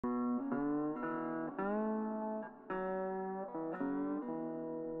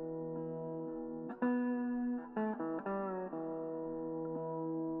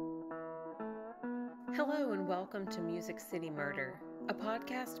Hello and welcome to Music City Murder, a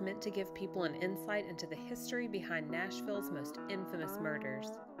podcast meant to give people an insight into the history behind Nashville's most infamous murders.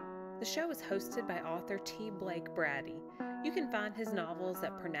 The show is hosted by author T. Blake Brady. You can find his novels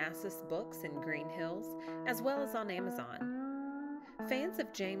at Parnassus Books in Green Hills, as well as on Amazon. Fans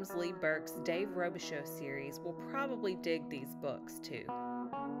of James Lee Burke's Dave Robichaux series will probably dig these books too.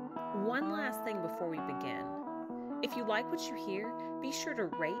 One last thing before we begin. If you like what you hear, be sure to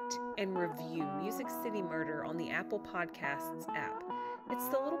rate and review Music City Murder on the Apple Podcasts app. It's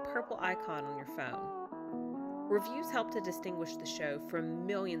the little purple icon on your phone. Reviews help to distinguish the show from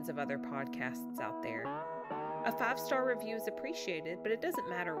millions of other podcasts out there. A 5-star review is appreciated, but it doesn't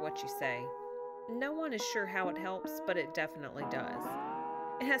matter what you say. No one is sure how it helps, but it definitely does.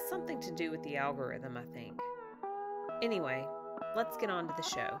 It has something to do with the algorithm, I think. Anyway, let's get on to the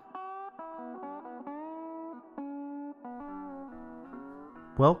show.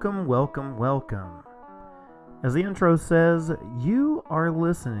 Welcome, welcome, welcome. As the intro says, you are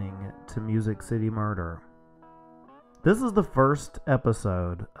listening to Music City Murder. This is the first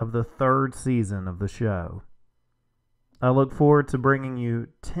episode of the 3rd season of the show. I look forward to bringing you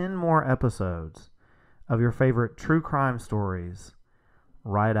 10 more episodes of your favorite true crime stories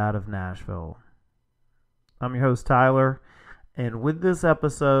right out of Nashville. I'm your host, Tyler. And with this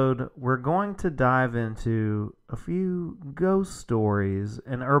episode, we're going to dive into a few ghost stories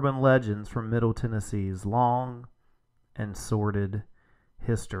and urban legends from Middle Tennessee's long and sordid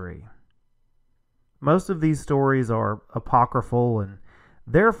history. Most of these stories are apocryphal and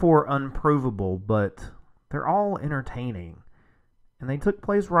therefore unprovable, but they're all entertaining. And they took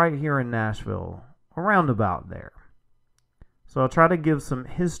place right here in Nashville, around about there. So I'll try to give some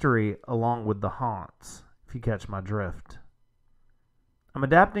history along with the haunts, if you catch my drift. I'm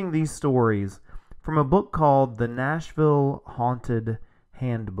adapting these stories from a book called The Nashville Haunted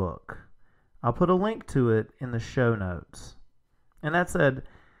Handbook. I'll put a link to it in the show notes. And that said,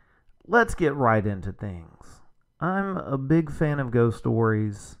 let's get right into things. I'm a big fan of ghost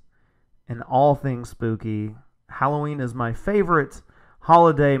stories and all things spooky. Halloween is my favorite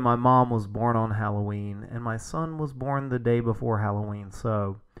holiday. My mom was born on Halloween, and my son was born the day before Halloween,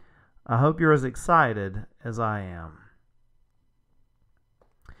 so I hope you're as excited as I am.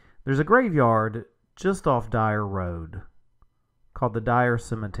 There's a graveyard just off Dyer Road called the Dyer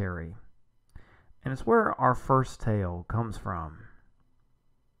Cemetery, and it's where our first tale comes from.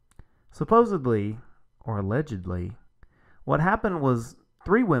 Supposedly, or allegedly, what happened was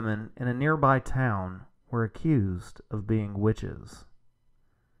 3 women in a nearby town were accused of being witches.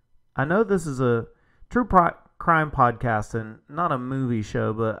 I know this is a true crime podcast and not a movie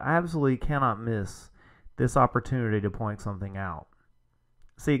show, but I absolutely cannot miss this opportunity to point something out.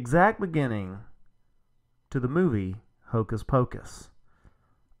 It's the exact beginning to the movie Hocus Pocus.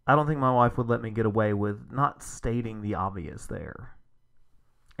 I don't think my wife would let me get away with not stating the obvious there.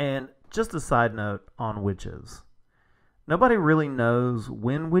 And just a side note on witches. Nobody really knows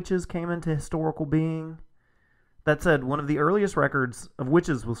when witches came into historical being. That said, one of the earliest records of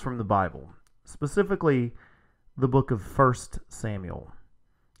witches was from the Bible, specifically the book of 1 Samuel.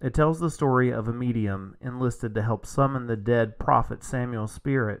 It tells the story of a medium enlisted to help summon the dead prophet Samuel's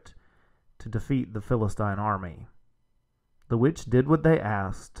spirit to defeat the Philistine army. The witch did what they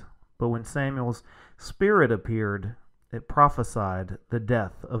asked, but when Samuel's spirit appeared, it prophesied the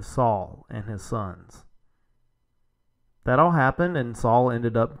death of Saul and his sons. That all happened, and Saul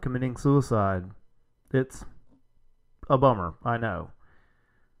ended up committing suicide. It's a bummer, I know.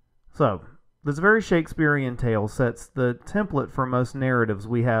 So, this very Shakespearean tale sets the template for most narratives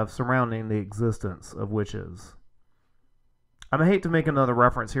we have surrounding the existence of witches. I hate to make another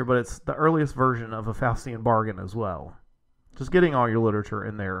reference here, but it's the earliest version of a Faustian bargain as well. Just getting all your literature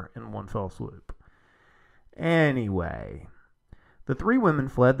in there in one fell swoop. Anyway, the 3 women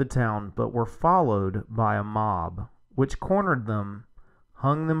fled the town but were followed by a mob, which cornered them,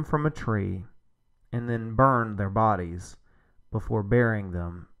 hung them from a tree, and then burned their bodies before burying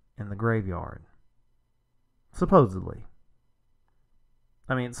them in the graveyard. Supposedly.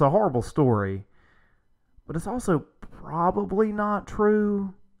 I mean, it's a horrible story, but it's also probably not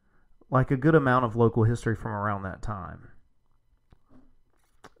true, like a good amount of local history from around that time.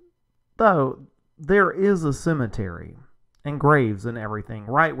 Though, there is a cemetery and graves and everything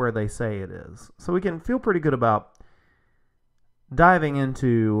right where they say it is, so we can feel pretty good about diving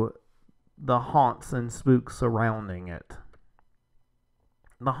into the haunts and spooks surrounding it.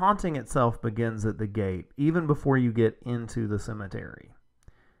 The haunting itself begins at the gate, even before you get into the cemetery.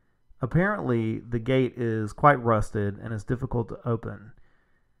 Apparently, the gate is quite rusted and is difficult to open.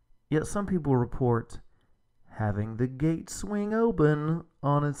 Yet some people report having the gate swing open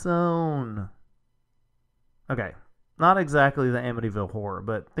on its own. Okay, not exactly the Amityville Horror,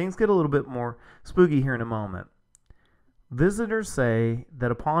 but things get a little bit more spooky here in a moment. Visitors say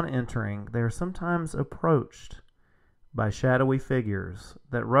that upon entering, they are sometimes approached by shadowy figures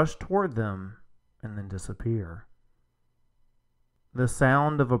that rush toward them and then disappear. The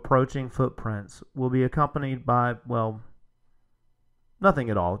sound of approaching footprints will be accompanied by, well, nothing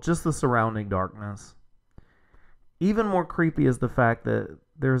at all, just the surrounding darkness. Even more creepy is the fact that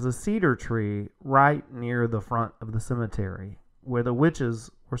there's a cedar tree right near the front of the cemetery where the witches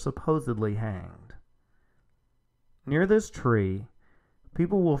were supposedly hanged. Near this tree,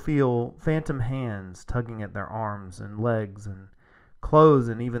 people will feel phantom hands tugging at their arms and legs and clothes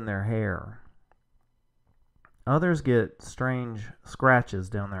and even their hair. Others get strange scratches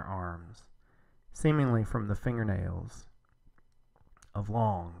down their arms, seemingly from the fingernails of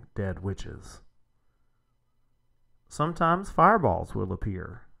long dead witches. Sometimes fireballs will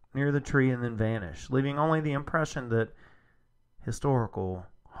appear near the tree and then vanish, leaving only the impression that historical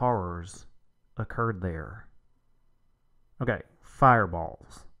horrors occurred there. Okay,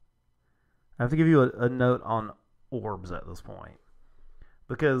 fireballs. I have to give you a note on orbs at this point,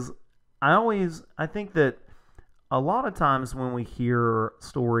 because I think that a lot of times when we hear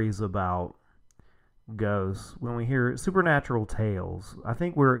stories about ghosts, when we hear supernatural tales, I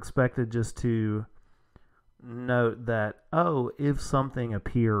think we're expected just to note that, oh, if something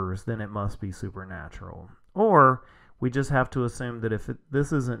appears, then it must be supernatural. Or we just have to assume that if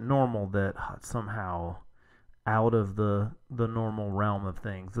this isn't normal, that somehow out of the normal realm of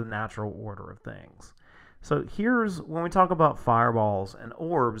things, the natural order of things. So when we talk about fireballs and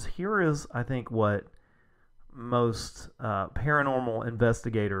orbs, here is, I think, what most paranormal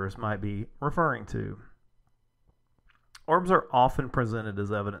investigators might be referring to. Orbs are often presented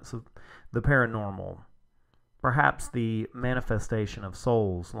as evidence of the paranormal, perhaps the manifestation of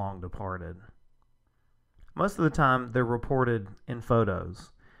souls long departed. Most of the time, they're reported in photos,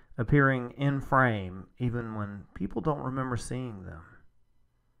 appearing in frame even when people don't remember seeing them.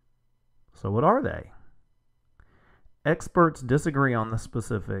 So what are they? Experts disagree on the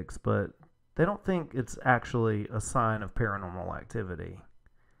specifics, but they don't think it's actually a sign of paranormal activity.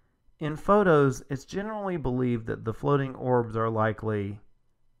 In photos, it's generally believed that the floating orbs are likely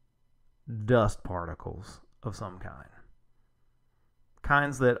dust particles of some kind.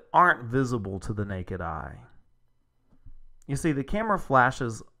 Kinds that aren't visible to the naked eye. You see, the camera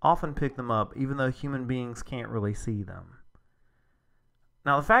flashes often pick them up even though human beings can't really see them.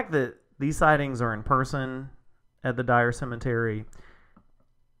 Now, the fact that these sightings are in person at the Dyer Cemetery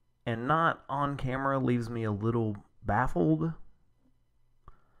and not on camera leaves me a little baffled.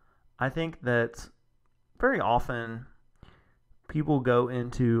 I think that very often people go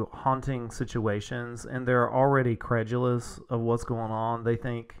into haunting situations and they're already credulous of what's going on. They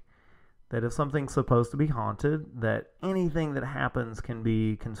think that if something's supposed to be haunted, that anything that happens can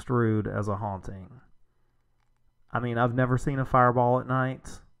be construed as a haunting. I mean, I've never seen a fireball at night,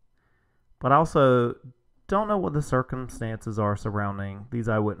 but I also don't know what the circumstances are surrounding these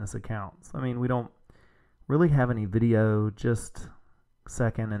eyewitness accounts. I mean, we don't really have any video, just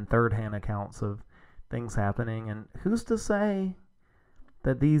second and third hand accounts of things happening. And who's to say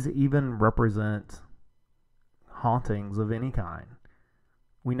that these even represent hauntings of any kind?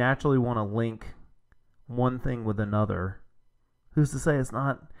 We naturally want to link one thing with another. Who's to say it's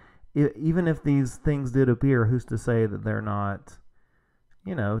not, even if these things did appear, who's to say that they're not,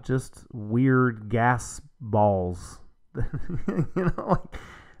 just weird gas balls?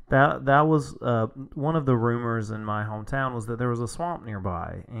 That was one of the rumors in my hometown, was that there was a swamp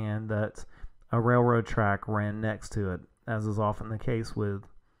nearby and that a railroad track ran next to it, as is often the case with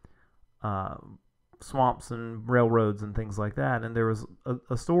swamps and railroads and things like that. And there was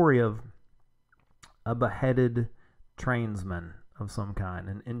a story of a beheaded trainsman of some kind,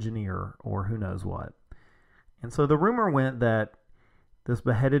 an engineer or who knows what. And so the rumor went that this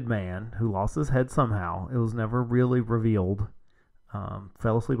beheaded man, who lost his head somehow, it was never really revealed,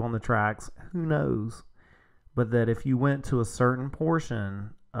 fell asleep on the tracks, who knows, but that if you went to a certain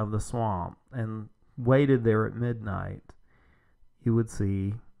portion of the swamp and waited there at midnight, you would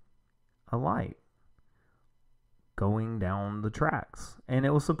see a light going down the tracks. And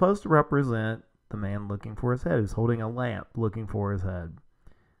it was supposed to represent the man looking for his head, who's holding a lamp looking for his head.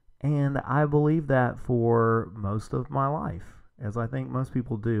 And I believe that for most of my life, as I think most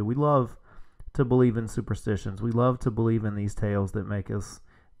people do. We love to believe in superstitions. We love to believe in these tales that make us,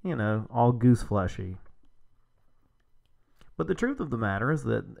 all goose fleshy. But the truth of the matter is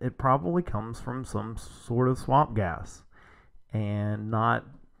that it probably comes from some sort of swamp gas and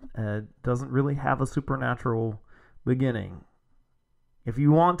doesn't really have a supernatural beginning. If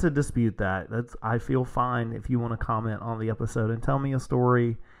you want to dispute that, I feel fine if you want to comment on the episode and tell me a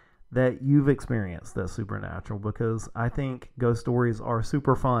story that you've experienced that's supernatural, because I think ghost stories are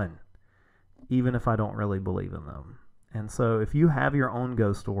super fun, even if I don't really believe in them. And so if you have your own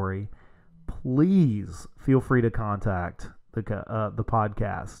ghost story, please feel free to contact the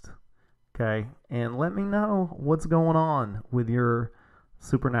podcast, okay? And let me know what's going on with your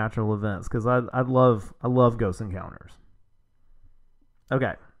supernatural events, because I love ghost encounters.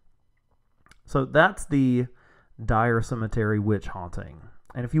 Okay, so that's the Dyer Cemetery witch haunting.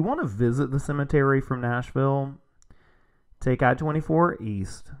 And if you want to visit the cemetery from Nashville, take I-24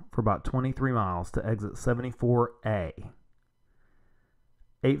 east for about 23 miles to exit 74A.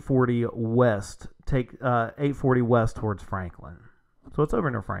 840 west, take 840 west towards Franklin. So it's over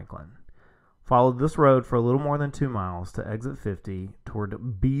near Franklin. Follow this road for a little more than 2 miles to exit 50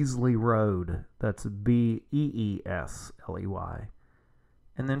 toward Beasley Road. That's Beesley.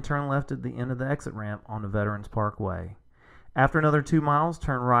 And then turn left at the end of the exit ramp onto Veterans Parkway. After another 2 miles,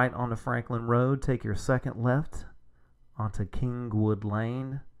 turn right onto Franklin Road. Take your second left onto Kingwood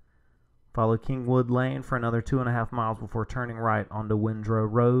Lane. Follow Kingwood Lane for another 2.5 miles before turning right onto Windrow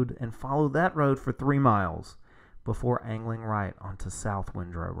Road. And follow that road for 3 miles before angling right onto South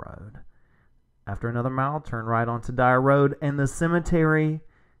Windrow Road. After another mile, turn right onto Dyer Road. And the cemetery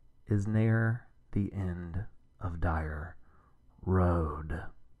is near the end of Dyer Road.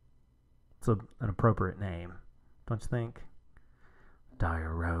 It's an appropriate name, don't you think?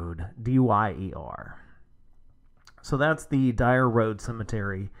 Dyer Road. D-Y-E-R. So that's the Dyer Road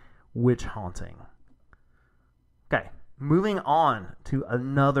Cemetery witch haunting. Okay, moving on to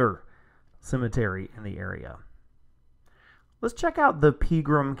another cemetery in the area. Let's check out the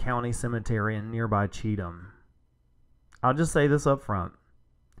Pegram County Cemetery in nearby Cheatham. I'll just say this up front.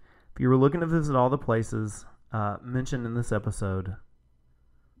 If you were looking to visit all the places mentioned in this episode,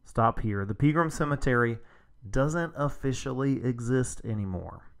 stop here. The Pegram Cemetery doesn't officially exist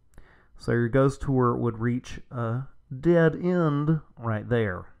anymore. So your ghost tour would reach a dead end right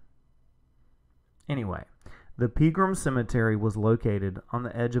there. Anyway, the Pegram Cemetery was located on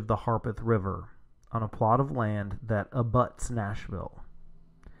the edge of the Harpeth River on a plot of land that abuts Nashville.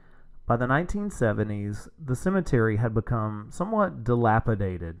 By the 1970s, the cemetery had become somewhat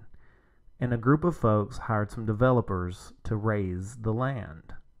dilapidated, and a group of folks hired some developers to raze the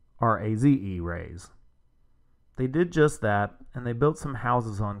land. R-A-Z-E, raze. They did just that, and they built some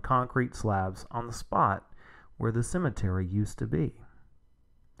houses on concrete slabs on the spot where the cemetery used to be.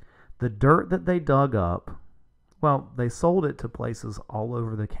 The dirt that they dug up, well, they sold it to places all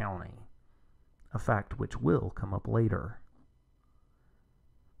over the county, a fact which will come up later.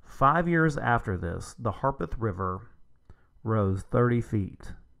 5 years after this, the Harpeth River rose 30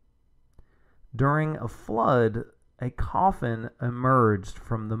 feet. During a flood, a coffin emerged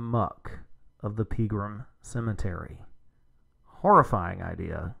from the muck of the Pegram Cemetery. Horrifying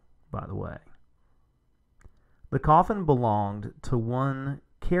idea, by the way. The coffin belonged to one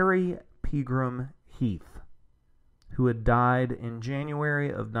Carrie Pegram Heath, who had died in January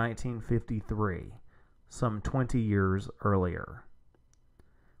of 1953, some 20 years earlier.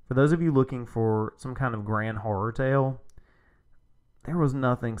 For those of you looking for some kind of grand horror tale, there was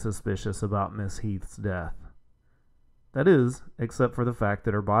nothing suspicious about Miss Heath's death. That is, except for the fact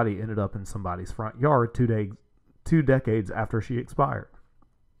that her body ended up in somebody's front yard 2 decades after she expired.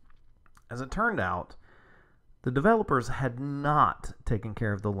 As it turned out, the developers had not taken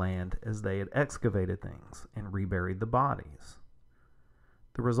care of the land as they had excavated things and reburied the bodies.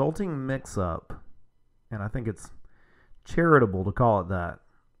 The resulting mix-up, and I think it's charitable to call it that,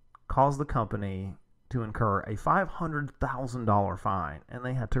 caused the company to incur a $500,000 fine, and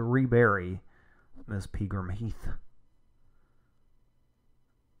they had to rebury Miss Pegram Heath.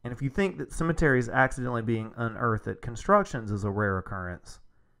 And if you think that cemeteries accidentally being unearthed at constructions is a rare occurrence,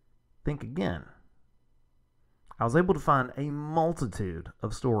 think again. I was able to find a multitude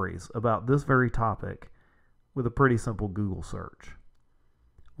of stories about this very topic with a pretty simple Google search.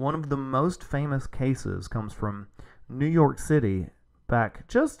 One of the most famous cases comes from New York City back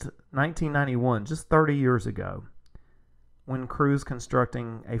just 1991, just 30 years ago, when crews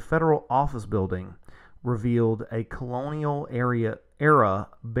constructing a federal office building revealed a colonial era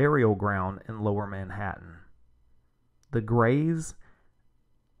burial ground in Lower Manhattan. The graves,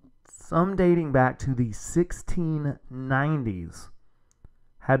 some dating back to the 1690s,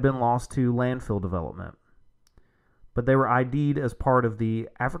 had been lost to landfill development, but they were ID'd as part of the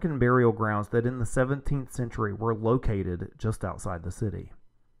African burial grounds that in the 17th century were located just outside the city.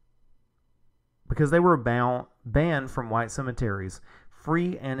 Because they were banned from white cemeteries,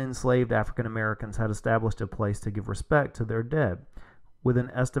 free and enslaved African Americans had established a place to give respect to their dead, with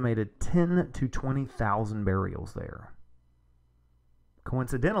an estimated 10 to 20,000 burials there.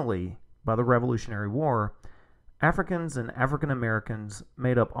 Coincidentally, by the Revolutionary War, Africans and African Americans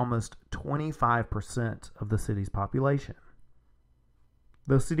made up almost 25% of the city's population.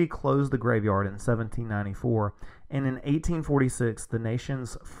 The city closed the graveyard in 1794, and in 1846, the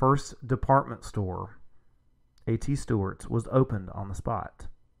nation's first department store, A.T. Stewart's, was opened on the spot.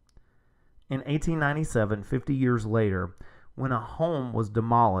 In 1897, 50 years later, when a home was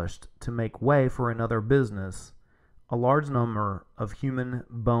demolished to make way for another business, a large number of human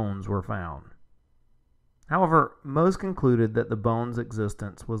bones were found. However, most concluded that the bones'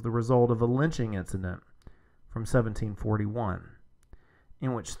 existence was the result of a lynching incident from 1741,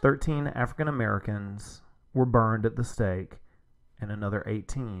 in which 13 African Americans were burned at the stake and another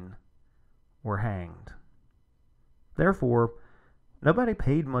 18 were hanged. Therefore, nobody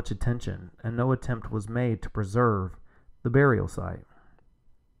paid much attention, and no attempt was made to preserve the burial site.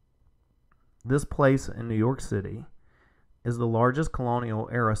 This place in New York City is the largest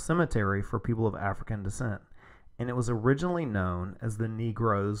colonial-era cemetery for people of African descent, and it was originally known as the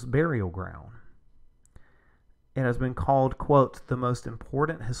Negroes' Burial Ground. It has been called, quote, the most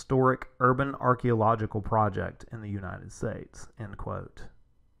important historic urban archaeological project in the United States, end quote.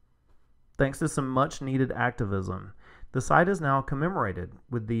 Thanks to some much-needed activism, the site is now commemorated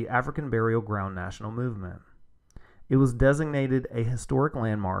with the African Burial Ground National Movement. It was designated a historic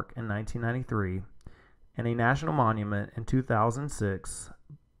landmark in 1993 and a national monument in 2006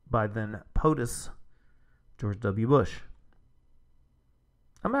 by then POTUS George W. Bush.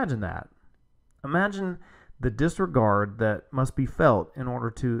 Imagine that. Imagine the disregard that must be felt in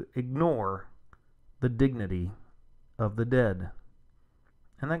order to ignore the dignity of the dead.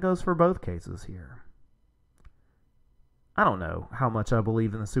 And that goes for both cases here. I don't know how much I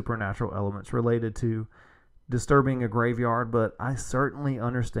believe in the supernatural elements related to disturbing a graveyard, but I certainly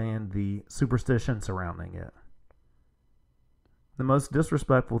understand the superstition surrounding it. The most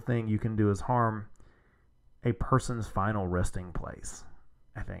disrespectful thing you can do is harm a person's final resting place,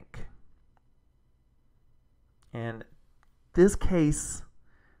 I think. And this case,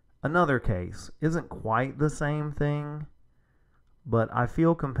 another case, isn't quite the same thing, but I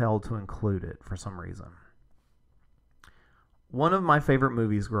feel compelled to include it for some reason. One of my favorite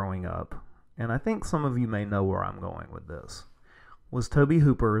movies growing up, and I think some of you may know where I'm going with this, was Tobe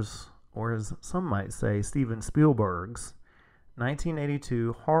Hooper's, or as some might say, Steven Spielberg's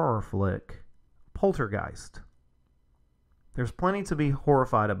 1982 horror flick, Poltergeist. There's plenty to be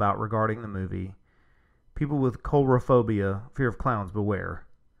horrified about regarding the movie. People with coulrophobia, fear of clowns, beware.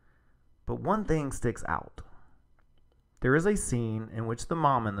 But one thing sticks out. There is a scene in which the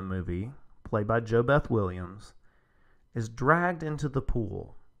mom in the movie, played by Jo Beth Williams, is dragged into the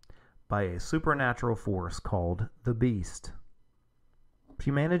pool by a supernatural force called the Beast. She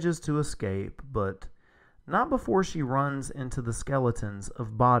manages to escape, but not before she runs into the skeletons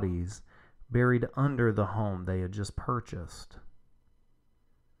of bodies buried under the home they had just purchased.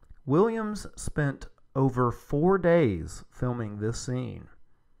 Williams spent over 4 days filming this scene,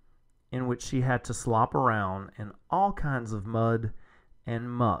 in which she had to slop around in all kinds of mud and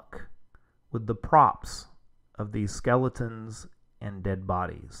muck with the props of these skeletons and dead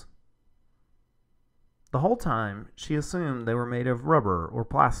bodies. The whole time, she assumed they were made of rubber or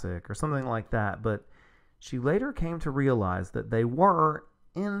plastic or something like that, but she later came to realize that they were,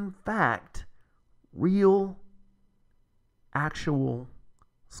 in fact, real, actual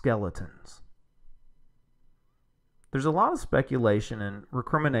skeletons. There's a lot of speculation and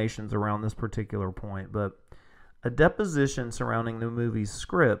recriminations around this particular point, but a deposition surrounding the movie's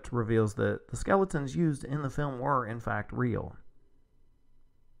script reveals that the skeletons used in the film were, in fact, real.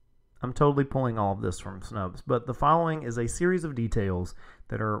 I'm totally pulling all of this from Snopes, but the following is a series of details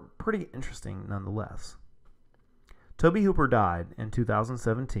that are pretty interesting nonetheless. Tobe Hooper died in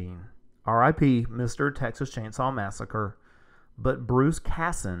 2017, R.I.P. Mr. Texas Chainsaw Massacre, but Bruce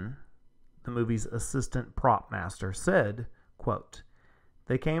Casson, the movie's assistant prop master, said, quote,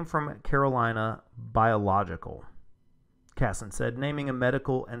 "They came from Carolina Biological," Casson said, naming a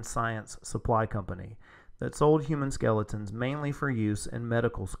medical and science supply company that sold human skeletons mainly for use in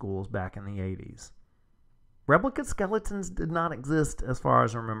medical schools back in the 80s. Replica skeletons did not exist as far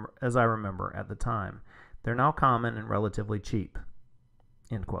as I remember at the time. They're now common and relatively cheap.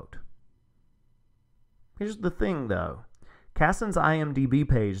 End quote. Here's the thing, though. Casson's IMDb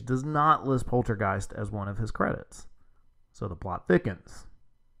page does not list Poltergeist as one of his credits, so the plot thickens.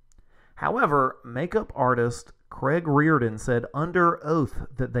 However, makeup artist Craig Reardon said under oath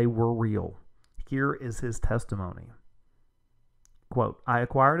that they were real. Here is his testimony. Quote, "I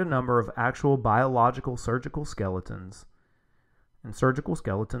acquired a number of actual biological surgical skeletons, and surgical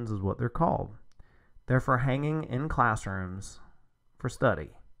skeletons is what they're called. They're for hanging in classrooms for study.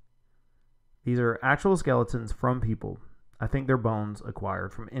 These are actual skeletons from people. I think they're bones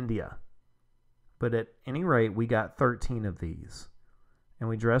acquired from India. But at any rate, we got 13 of these. And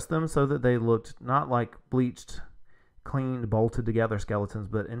we dressed them so that they looked not like bleached, cleaned, bolted together skeletons,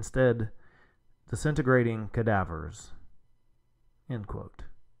 but instead disintegrating cadavers. End quote.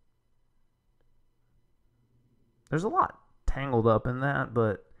 There's a lot tangled up in that,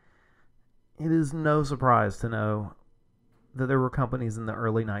 but it is no surprise to know that there were companies in the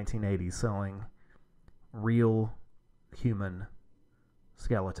early 1980s selling real human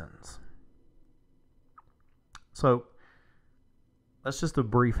skeletons. So that's just a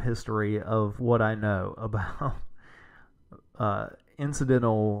brief history of what I know about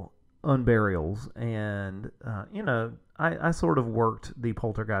incidental unburials. And, I sort of worked the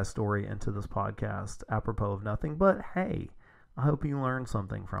Poltergeist story into this podcast apropos of nothing. But hey, I hope you learned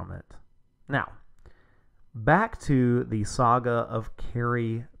something from it. Now, back to the saga of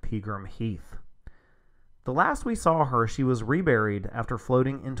Carrie Pegram Heath. The last we saw her, she was reburied after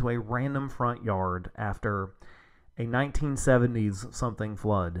floating into a random front yard after a 1970s something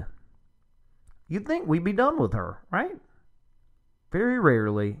flood. You'd think we'd be done with her, right? Very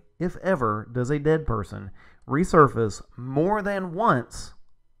rarely, if ever, does a dead person resurface more than once.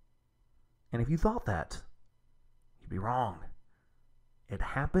 And if you thought that, you'd be wrong. It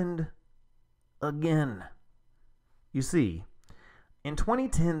happened again. You see, in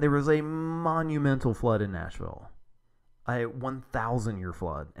 2010, there was a monumental flood in Nashville. A 1,000-year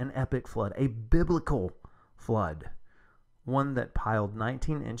flood, an epic flood, a biblical flood. One that piled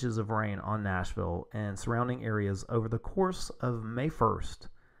 19 inches of rain on Nashville and surrounding areas over the course of May 1st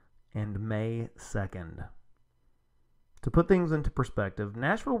and May 2nd. To put things into perspective,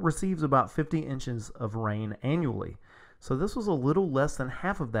 Nashville receives about 50 inches of rain annually, so this was a little less than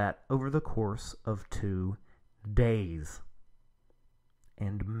half of that over the course of 2 days.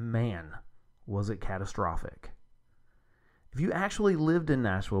 And man, was it catastrophic. If you actually lived in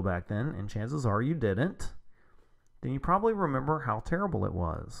Nashville back then, and chances are you didn't, then you probably remember how terrible it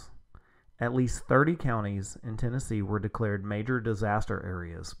was. At least 30 counties in Tennessee were declared major disaster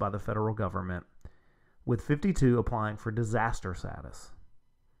areas by the federal government, with 52 applying for disaster status.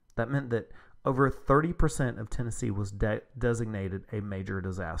 That meant that over 30% of Tennessee was designated a major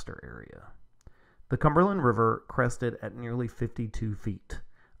disaster area. The Cumberland River crested at nearly 52 feet,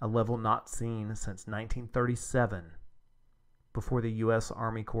 a level not seen since 1937, before the U.S.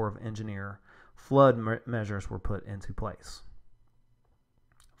 Army Corps of Engineers flood measures were put into place.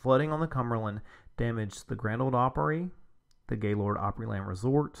 Flooding on the Cumberland damaged the Grand Ole Opry, the Gaylord Opryland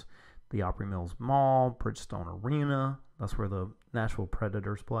Resort, the Opry Mills Mall, Bridgestone Arena, that's where the Nashville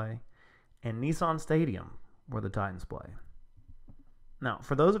Predators play, and Nissan Stadium, where the Titans play. Now,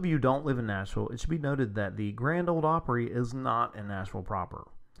 for those of you who don't live in Nashville, it should be noted that the Grand Ole Opry is not in Nashville proper.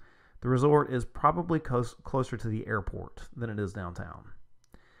 The resort is probably closer to the airport than it is downtown.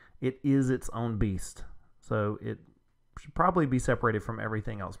 It is its own beast, so it should probably be separated from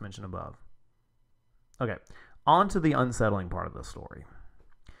everything else mentioned above. Okay, on to the unsettling part of the story.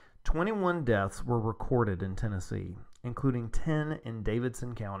 21 deaths were recorded in Tennessee, including 10 in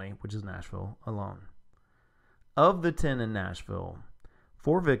Davidson County, which is Nashville, alone. Of the 10 in Nashville,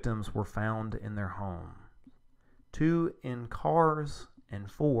 4 victims were found in their home, 2 in cars, and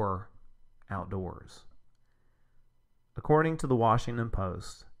 4 outdoors. According to the Washington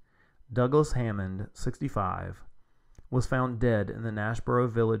Post, Douglas Hammond, 65, was found dead in the Nashboro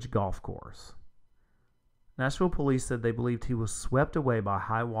Village golf course. Nashville police said they believed he was swept away by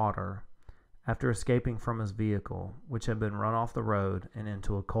high water after escaping from his vehicle, which had been run off the road and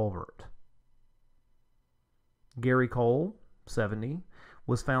into a culvert. Gary Cole, 70,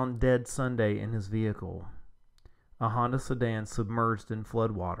 was found dead Sunday in his vehicle, a Honda sedan submerged in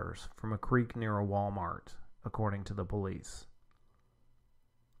floodwaters from a creek near a Walmart, according to the police.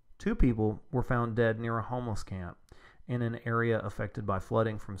 2 people were found dead near a homeless camp in an area affected by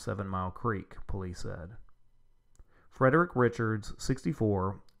flooding from 7 Mile Creek, police said. Frederick Richards,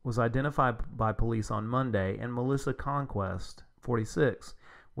 64, was identified by police on Monday, and Melissa Conquest, 46,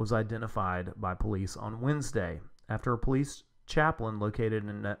 was identified by police on Wednesday after a police chaplain located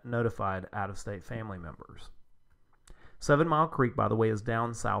and notified out-of-state family members. 7 Mile Creek, by the way, is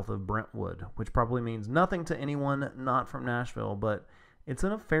down south of Brentwood, which probably means nothing to anyone not from Nashville, but it's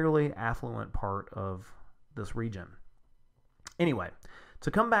in a fairly affluent part of this region. Anyway,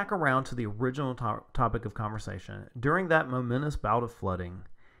 to come back around to the original topic of conversation, during that momentous bout of flooding,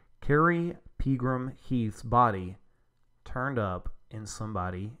 Carrie Pegram Heath's body turned up in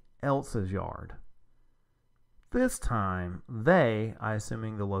somebody else's yard. This time, they, I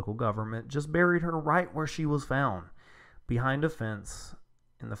assuming the local government, just buried her right where she was found, behind a fence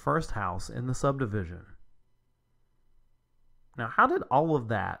in the first house in the subdivision. Now, how did all of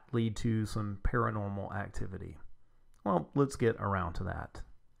that lead to some paranormal activity? Well, let's get around to that.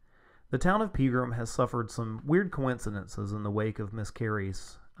 The town of Pegram has suffered some weird coincidences in the wake of Miss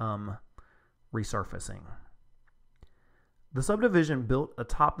Carey's resurfacing. The subdivision built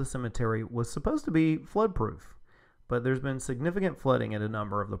atop the cemetery was supposed to be flood-proof, but there's been significant flooding at a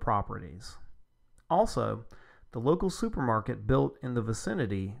number of the properties. Also, the local supermarket built in the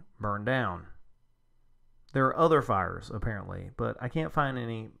vicinity burned down. There are other fires, apparently, but I can't find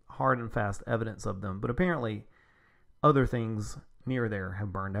any hard and fast evidence of them, but apparently other things near there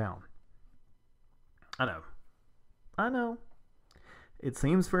have burned down. I know. It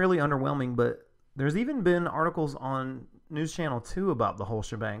seems fairly underwhelming, but there's even been articles on News Channel 2 about the whole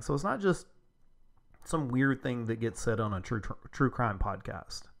shebang, so it's not just some weird thing that gets said on a true crime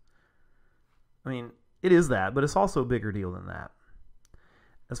podcast. I mean, it is that, but it's also a bigger deal than that.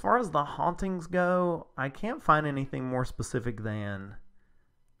 As far as the hauntings go, I can't find anything more specific than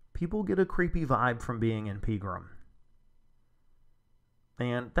people get a creepy vibe from being in Pegram.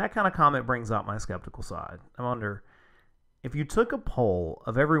 And that kind of comment brings out my skeptical side. I wonder, if you took a poll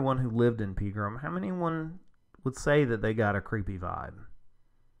of everyone who lived in Pegram, how many would say that they got a creepy vibe?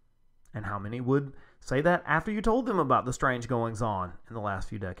 And how many would say that after you told them about the strange goings-on in the last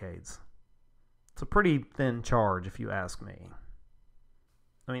few decades? It's a pretty thin charge, if you ask me.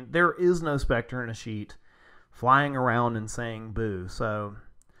 I mean, there is no specter in a sheet flying around and saying boo, so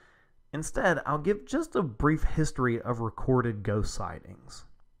instead, I'll give just a brief history of recorded ghost sightings.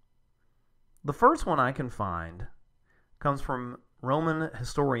 The first one I can find comes from Roman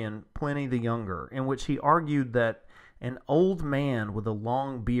historian Pliny the Younger, in which he argued that an old man with a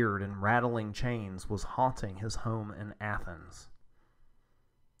long beard and rattling chains was haunting his home in Athens.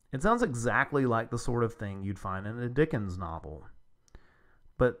 It sounds exactly like the sort of thing you'd find in a Dickens novel.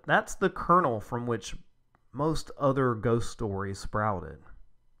 But that's the kernel from which most other ghost stories sprouted.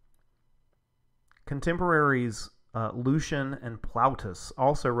 Contemporaries Lucian and Plautus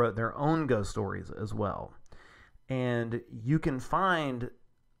also wrote their own ghost stories as well. And you can find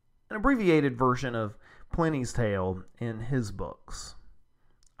an abbreviated version of Pliny's tale in his books.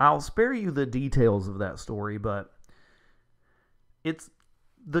 I'll spare you the details of that story, but it's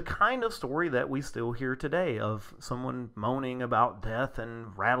the kind of story that we still hear today, of someone moaning about death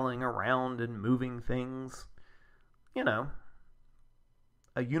and rattling around and moving things. You know,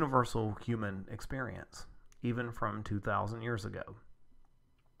 a universal human experience, even from 2,000 years ago.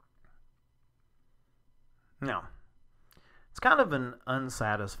 Now, it's kind of an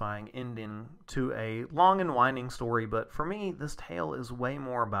unsatisfying ending to a long and winding story, but for me, this tale is way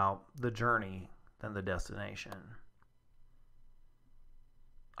more about the journey than the destination.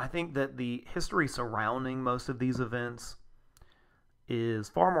 I think that the history surrounding most of these events is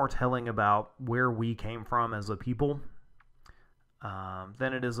far more telling about where we came from as a people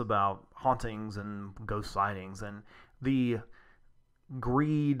than it is about hauntings and ghost sightings. And the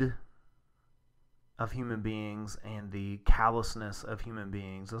greed of human beings and the callousness of human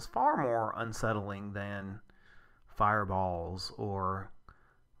beings is far more unsettling than fireballs or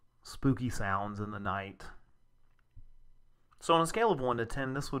spooky sounds in the night. So on a scale of 1 to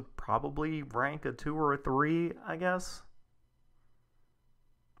 10, this would probably rank a 2 or a 3, I guess.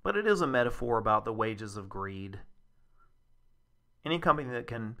 But it is a metaphor about the wages of greed. Any company that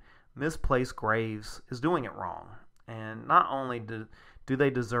can misplace graves is doing it wrong. And not only do they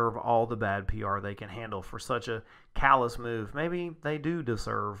deserve all the bad PR they can handle for such a callous move, maybe they do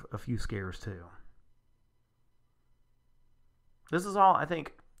deserve a few scares too. This is all, I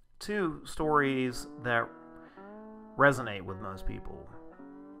think, 2 stories that resonate with most people.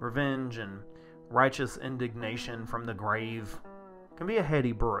 Revenge and righteous indignation from the grave can be a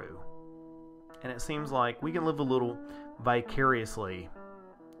heady brew. And it seems like we can live a little vicariously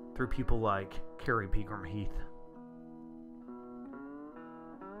through people like Carrie Pegram Heath.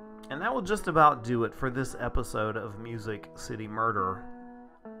 And that will just about do it for this episode of Music City Murder,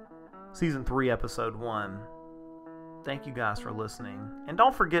 Season 3, Episode 1. Thank you guys for listening. And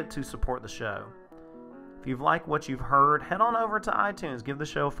don't forget to support the show. If you've liked what you've heard, head on over to iTunes. Give the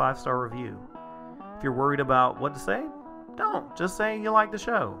show a 5-star review. If you're worried about what to say, don't. Just say you like the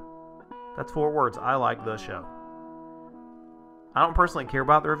show. That's 4 words. I like the show. I don't personally care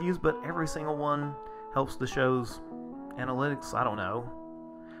about the reviews, but every single one helps the show's analytics. I don't know.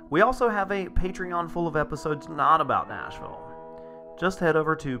 We also have a Patreon full of episodes not about Nashville. Just head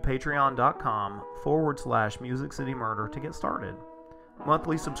over to patreon.com/Music City Murder to get started.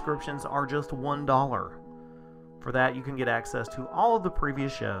 Monthly subscriptions are just $1. For that, you can get access to all of the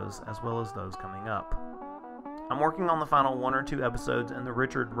previous shows as well as those coming up. I'm working on the final 1 or 2 episodes in the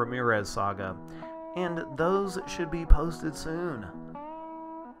Richard Ramirez saga, and those should be posted soon.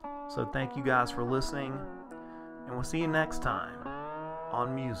 So thank you guys for listening, and we'll see you next time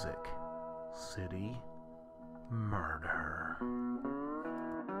on Music City Murder.